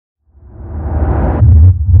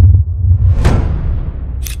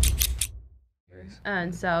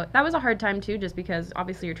And so that was a hard time too, just because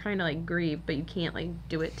obviously you're trying to like grieve, but you can't like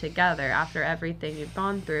do it together after everything you've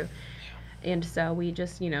gone through. And so we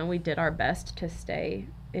just, we did our best to stay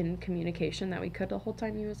in communication that we could the whole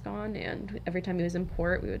time he was gone. And every time he was in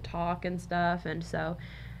port, we would talk and stuff. And so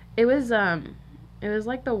it was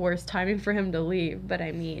like the worst timing for him to leave. But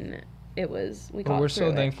I mean, we got But we're through so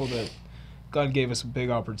it. thankful that God gave us a big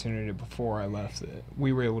opportunity before I left that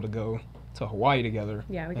we were able to go to Hawaii together.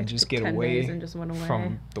 Yeah, we and got just to get 10 away days and just went away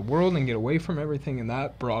from the world and get away from everything, and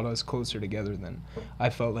that brought us closer together than I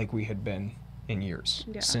felt like we had been in years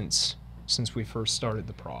since we first started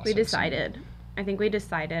the process. I think we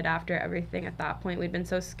decided after everything at that point. We'd been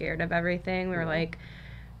so scared of everything. We were like,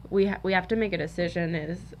 we have to make a decision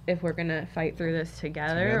is if we're going to fight through this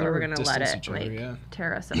together or we're going to let it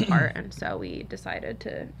tear us apart. And so we decided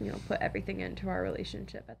to, put everything into our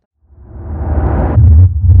relationship at that